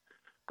times,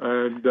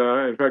 and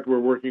in fact, we're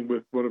working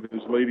with one of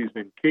his ladies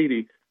named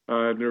Katie.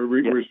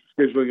 We're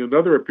scheduling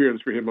another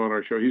appearance for him on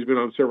our show. He's been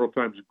on several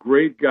times.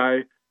 Great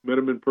guy. Met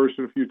him in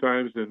person a few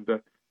times, and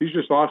he's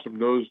just awesome.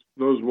 Knows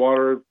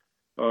water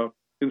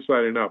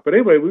inside and out. But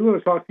anyway, we want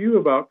to talk to you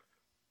about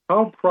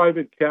how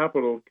private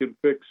capital can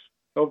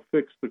help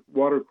fix the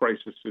water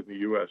crisis in the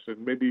U.S.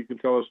 And maybe you can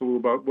tell us a little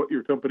about what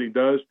your company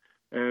does,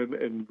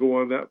 and go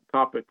on that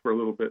topic for a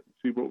little bit and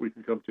see what we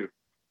can come to.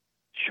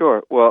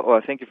 Sure. Well,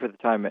 thank you for the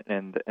time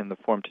and the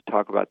forum to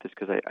talk about this,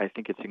 because I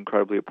think it's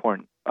incredibly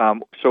important.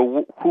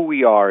 So who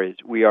we are is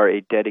we are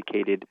a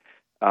dedicated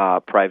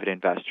private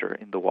investor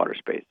in the water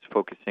space,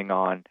 focusing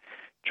on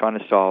trying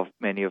to solve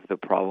many of the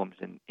problems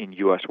in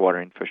U.S.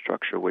 water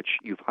infrastructure, which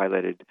you've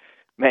highlighted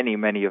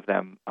many of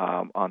them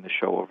on the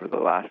show over the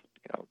last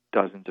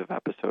dozens of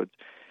episodes.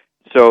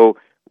 So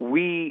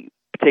we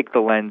take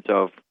the lens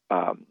of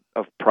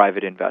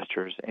private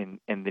investors and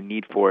the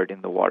need for it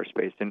in the water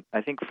space. And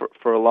I think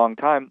for a long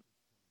time,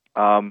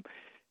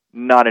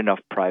 not enough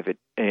private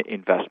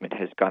investment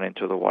has gone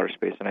into the water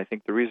space. And I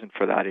think the reason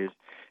for that is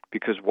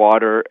because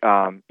water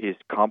is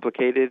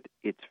complicated,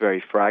 it's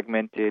very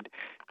fragmented,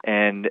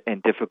 and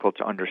difficult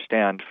to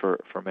understand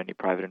for many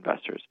private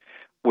investors.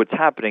 What's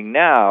happening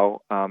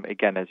now,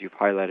 again, as you've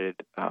highlighted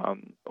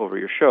over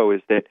your show,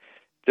 is that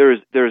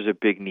there's a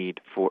big need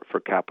for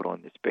capital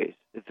in this space,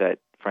 that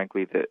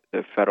frankly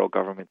the federal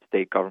government,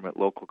 state government,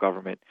 local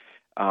government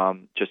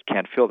just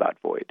can't fill that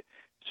void.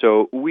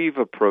 So we've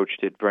approached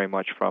it very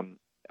much from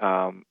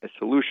a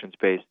solutions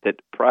base, that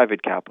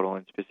private capital,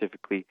 and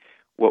specifically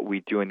what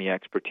we do and the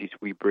expertise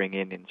we bring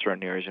in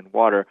certain areas in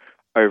water,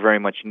 are very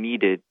much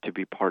needed to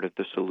be part of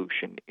the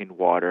solution in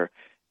water,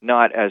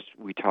 not as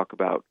we talk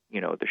about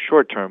the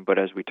short term, but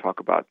as we talk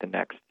about the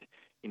next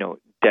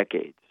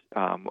decades,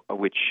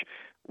 which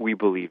we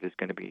believe is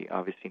going to be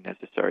obviously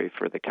necessary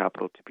for the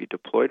capital to be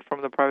deployed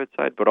from the private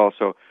side, but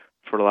also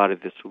for a lot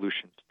of the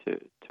solutions to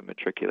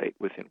matriculate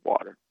within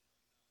water.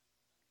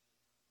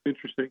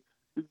 Interesting.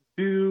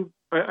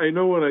 I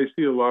know when I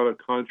see a lot of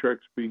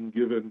contracts being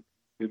given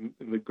in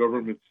the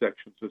government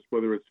sections, that's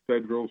whether it's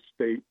federal,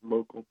 state,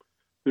 local,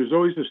 there's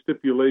always a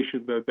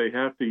stipulation that they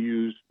have to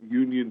use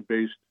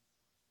union-based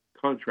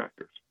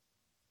contractors.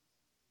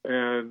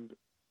 And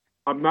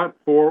I'm not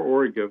for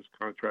or against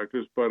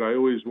contractors, but I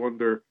always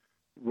wonder,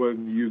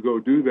 when you go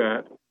do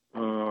that,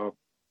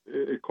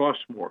 it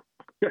costs more.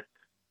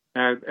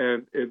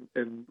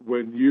 and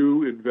when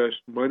you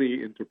invest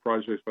money into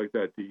projects like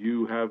that, do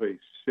you have a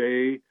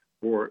say,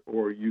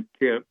 or you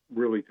can't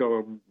really tell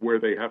them where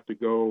they have to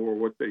go or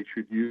what they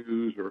should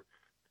use? Or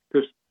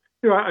just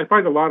I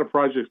find a lot of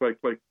projects like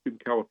in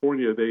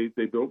California,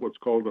 they built what's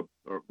called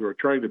they're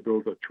trying to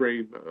build a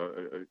train,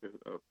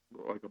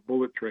 like a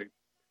bullet train,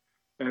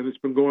 and it's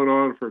been going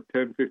on for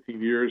 10, 15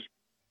 years.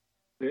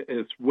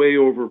 It's way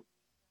over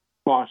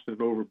cost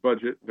and over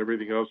budget and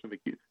everything else, and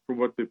from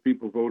what the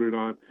people voted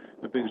on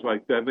and things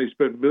like that. And they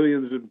spend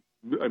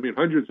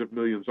hundreds of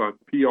millions on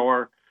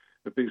PR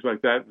and things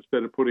like that,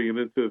 instead of putting it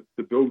into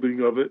the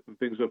building of it and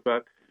things like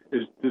that.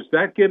 Does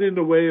that get in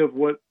the way of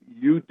what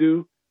you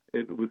do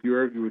with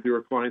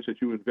your clients that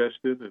you invest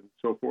in and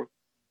so forth?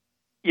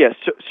 Yes.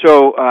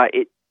 So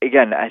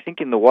again, I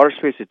think in the water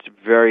space, it's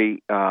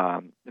very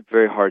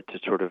hard to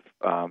sort of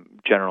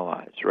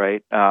generalize,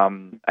 right?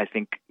 I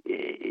think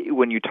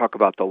when you talk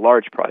about the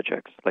large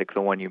projects, like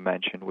the one you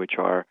mentioned, which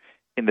are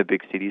in the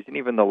big cities, and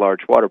even the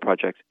large water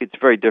projects, it's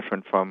very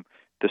different from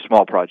the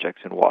small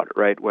projects in water,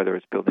 right? Whether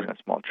it's building a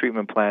small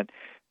treatment plant.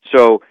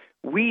 So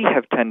we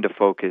have tend to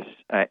focus,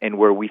 and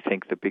where we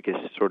think the biggest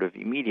sort of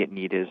immediate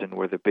need is, and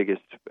where the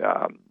biggest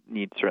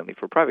need certainly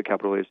for private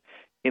capital is,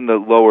 in the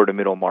lower to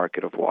middle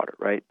market of water,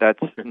 right?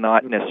 That's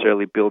not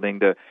necessarily building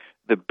the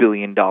 $1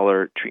 billion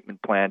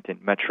treatment plant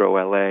in Metro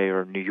LA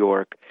or New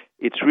York.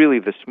 It's really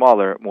the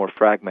smaller, more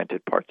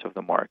fragmented parts of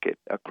the market,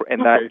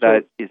 and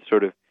that is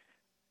sort of,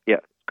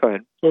 go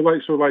ahead. So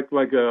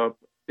like a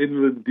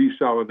inland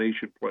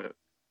desalination plant,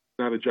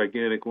 not a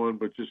gigantic one,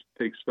 but just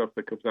take stuff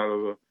that comes out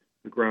of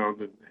the ground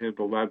and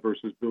handle that,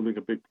 versus building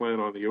a big plant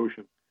on the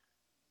ocean.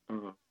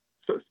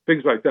 So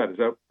things like that.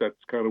 That's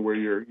kind of where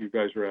you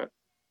guys are at?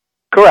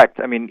 Correct.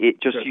 I mean,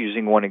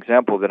 using one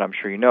example that I'm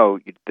sure you know,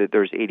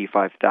 there's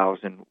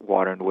 85,000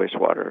 water and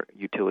wastewater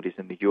utilities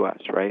in the U.S.,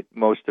 right?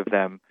 Most of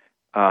them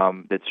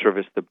that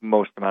service the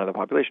most amount of the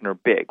population are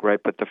big, right?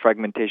 But the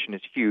fragmentation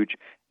is huge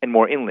and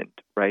more inland,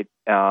 right?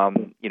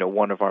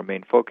 One of our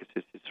main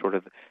focuses is sort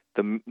of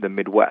the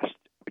Midwest,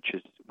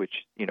 which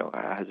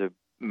has a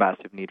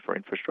massive need for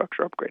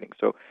infrastructure upgrading.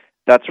 So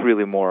that's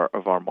really more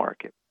of our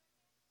market.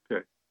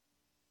 Okay.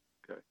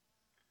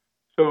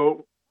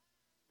 So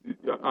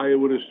I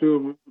would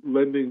assume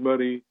lending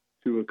money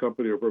to a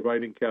company or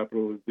providing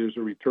capital, there's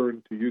a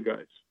return to you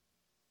guys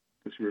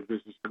because you're a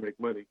business to make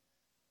money.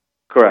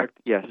 Correct.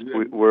 Yes,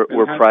 we're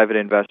private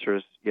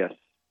investors. Yes.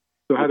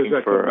 So how does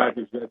that come back?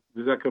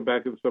 Does that come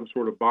back in some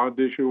sort of bond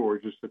issue or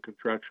just a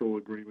contractual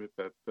agreement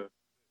that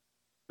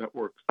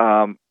works?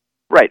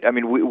 Right. I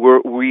mean,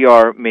 we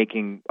are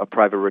making a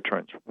private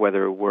returns,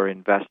 whether we're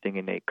investing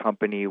in a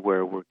company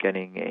where we're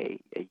getting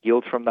a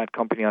yield from that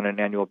company on an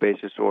annual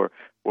basis, or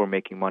we're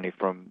making money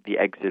from the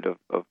exit of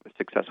a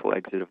successful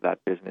exit of that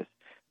business.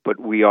 But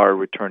we are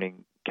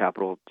returning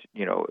capital,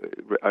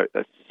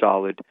 a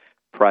solid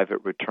private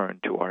return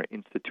to our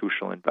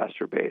institutional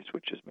investor base,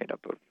 which is made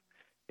up of,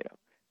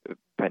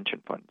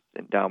 pension funds,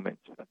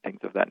 endowments, things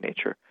of that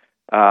nature.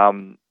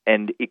 And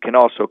it can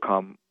also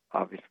come,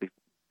 obviously,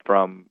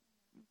 from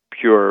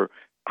pure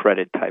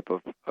credit type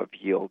of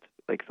yield,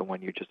 like the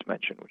one you just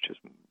mentioned, which is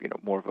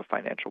more of a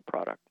financial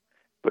product.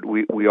 But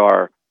we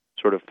are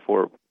sort of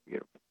for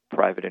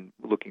private and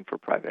looking for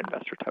private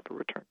investor type of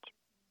returns.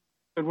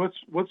 And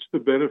what's the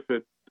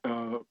benefit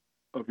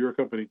of your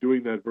company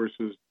doing that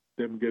versus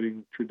them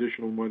getting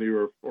traditional money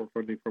or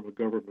funding from a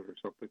government or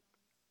something?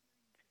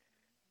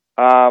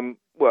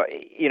 Well,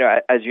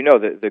 as you know,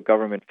 the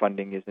government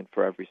funding isn't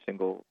for every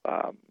single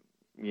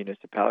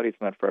municipality.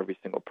 It's not for every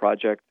single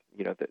project.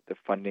 The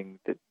funding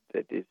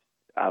that is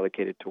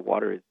allocated to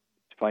water is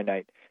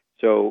finite.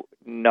 So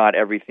not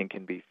everything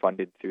can be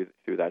funded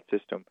through that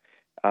system.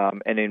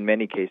 And in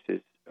many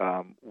cases,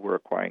 we're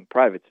acquiring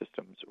private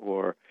systems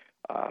or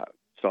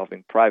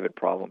solving private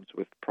problems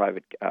with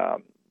private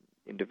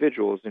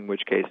individuals, in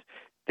which case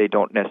they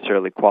don't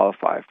necessarily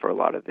qualify for a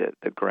lot of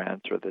the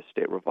grants or the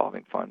state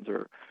revolving funds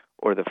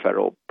or the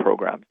federal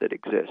programs that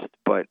exist.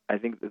 But I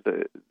think that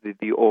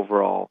the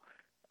overall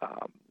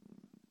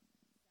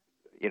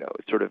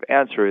sort of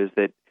answer is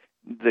that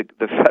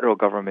the federal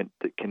government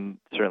can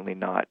certainly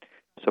not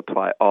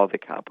supply all the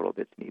capital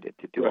that's needed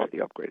to do all the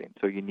upgrading.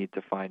 So you need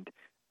to find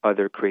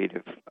other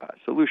creative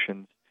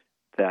solutions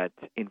that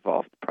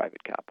involve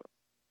private capital.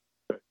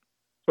 Okay.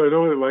 So I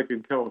know that, like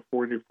in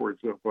California, for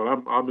example,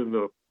 I'm in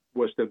the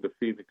west end of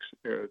Phoenix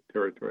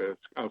territory,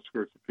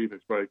 outskirts of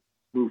Phoenix, but I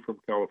moved from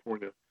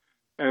California.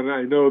 And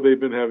I know they've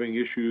been having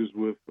issues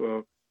with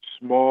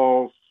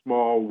small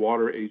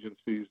water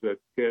agencies that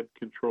can't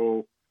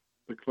control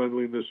the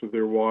cleanliness of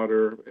their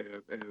water,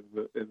 and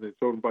it's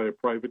owned by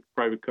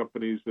private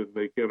companies, and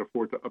they can't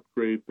afford to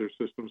upgrade their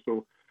system.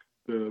 So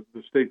the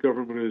state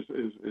government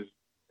is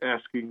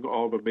asking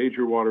all the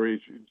major water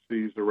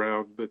agencies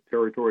around the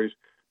territories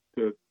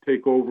to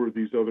take over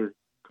these other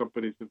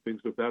companies and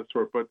things of that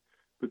sort. But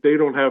they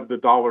don't have the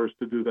dollars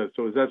to do that.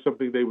 So is that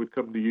something they would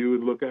come to you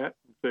and look at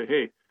and say,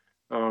 hey,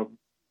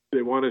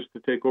 they want us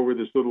to take over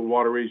this little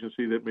water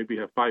agency that maybe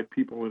have 5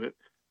 people in it,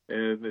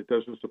 and it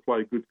doesn't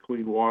supply good,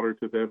 clean water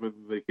to them, and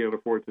they can't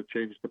afford to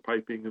change the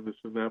piping and this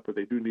and that, but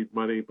they do need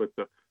money. But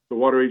the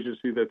water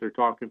agency that they're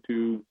talking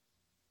to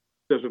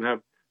doesn't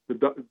have,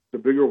 the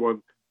bigger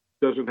one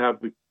doesn't have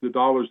the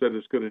dollars that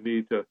it's going to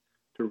need to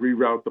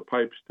reroute the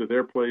pipes to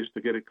their place to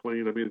get it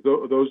clean. I mean,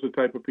 those are the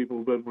type of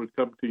people that would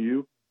come to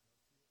you?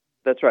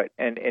 That's right.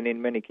 And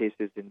in many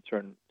cases in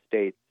certain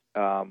states,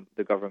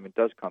 the government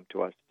does come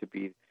to us to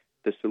be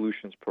the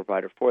solutions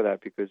provider for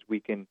that, because we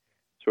can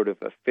sort of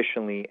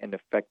efficiently and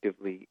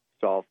effectively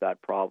solve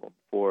that problem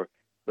for,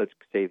 let's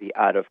say, the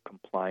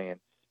out-of-compliance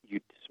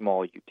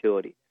small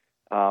utility.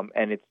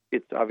 And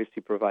it's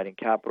obviously providing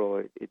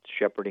capital. It's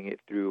shepherding it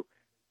through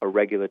a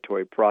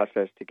regulatory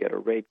process to get a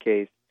rate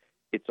case.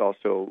 It's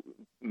also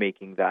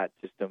making that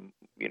system,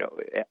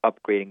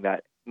 upgrading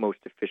that most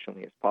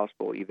efficiently as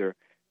possible, either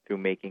through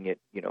making it,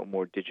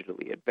 more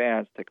digitally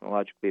advanced,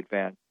 technologically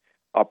advanced,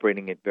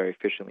 operating it very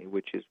efficiently,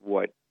 which is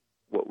what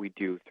we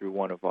do through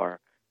one of our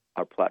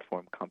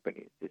platform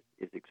companies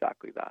is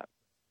exactly that.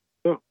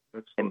 Oh,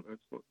 excellent.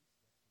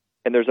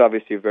 And there's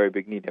obviously a very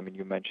big need. I mean,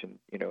 you mentioned,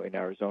 in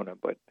Arizona,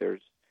 but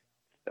there's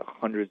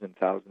hundreds and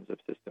thousands of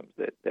systems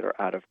that are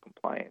out of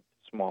compliance,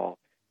 small,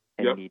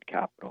 and need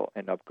capital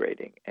and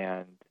upgrading.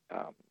 And,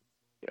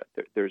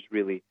 there's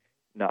really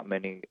not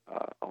many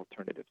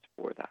alternatives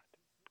for that.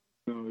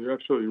 No, you're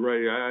absolutely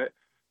right.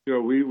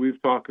 We've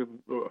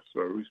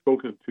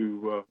spoken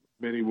to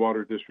many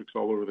water districts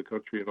all over the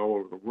country and all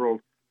over the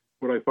world.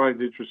 What I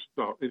find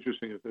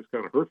interesting is it's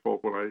kind of hurtful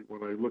when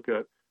I look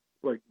at,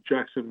 like,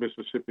 Jackson,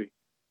 Mississippi.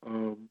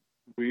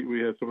 We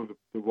had some of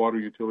the water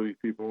utility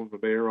people and the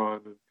mayor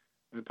on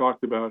and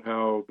talked about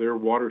how their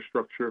water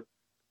structure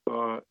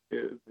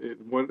in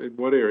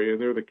one area,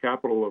 and they're the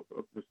capital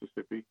of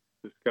Mississippi,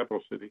 this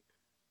capital city,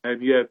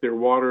 and yet their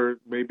water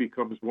maybe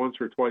comes once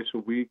or twice a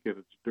week, and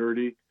it's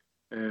dirty,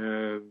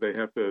 and they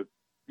have to,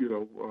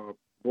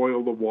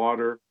 boil the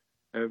water,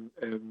 and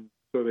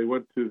so they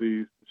went to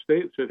the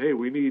state and said, hey,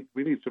 we need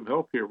some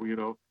help here,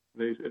 and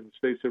the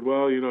state said,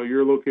 well,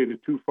 you're located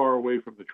too far away from the